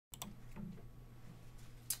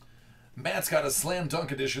Matt's got a Slam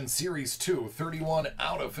Dunk Edition Series 2, 31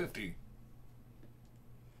 out of 50.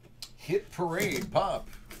 Hit Parade, pop.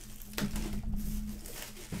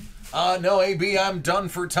 No, AB, I'm done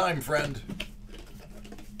for time, friend.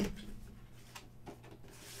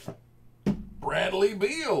 Bradley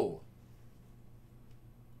Beal.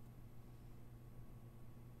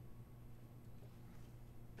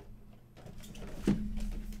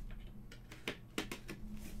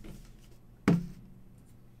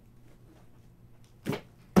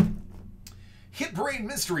 Hit Parade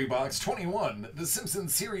Mystery Box 21, The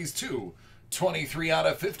Simpsons Series 2, 23 out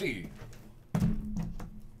of 50.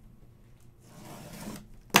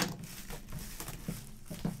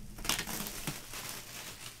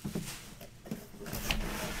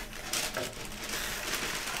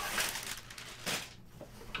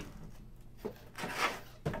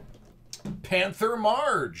 Panther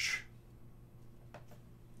Marge.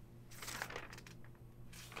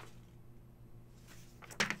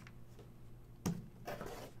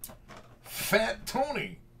 Fat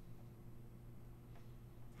Tony.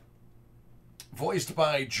 Voiced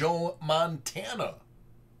by Joe Montana.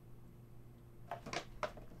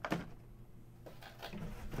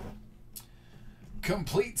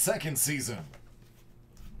 Complete second season.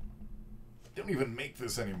 They don't even make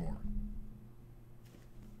this anymore.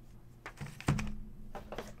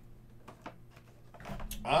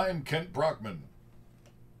 I'm Kent Brockman.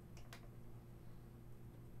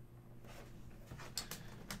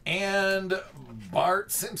 And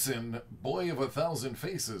Bart Simpson, Boy of a Thousand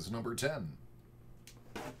Faces, number 10.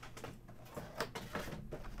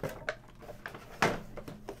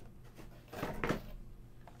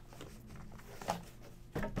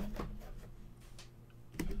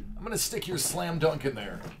 I'm going to stick your slam dunk in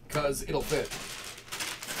there, because it'll fit.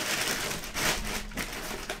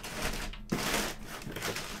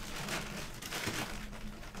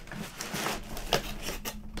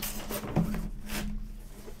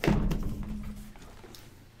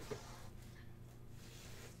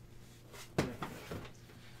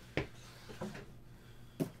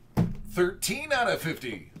 $13 out of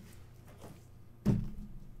 50.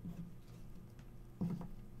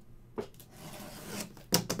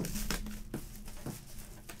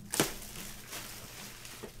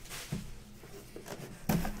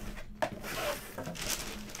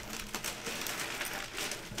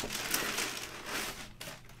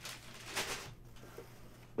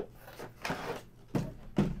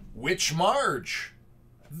 Which Marge?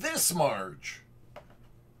 This Marge.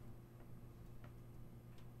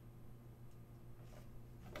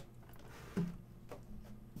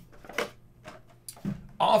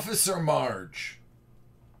 Officer Marge.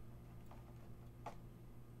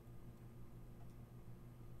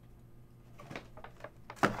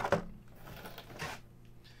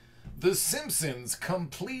 The Simpsons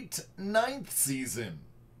complete 9th season.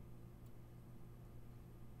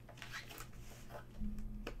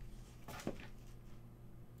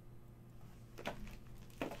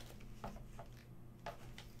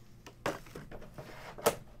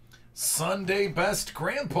 Sunday Best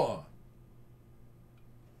Grandpa.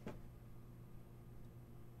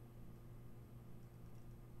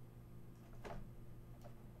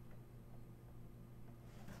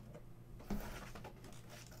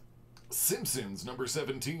 Simpsons, number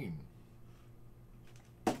 17.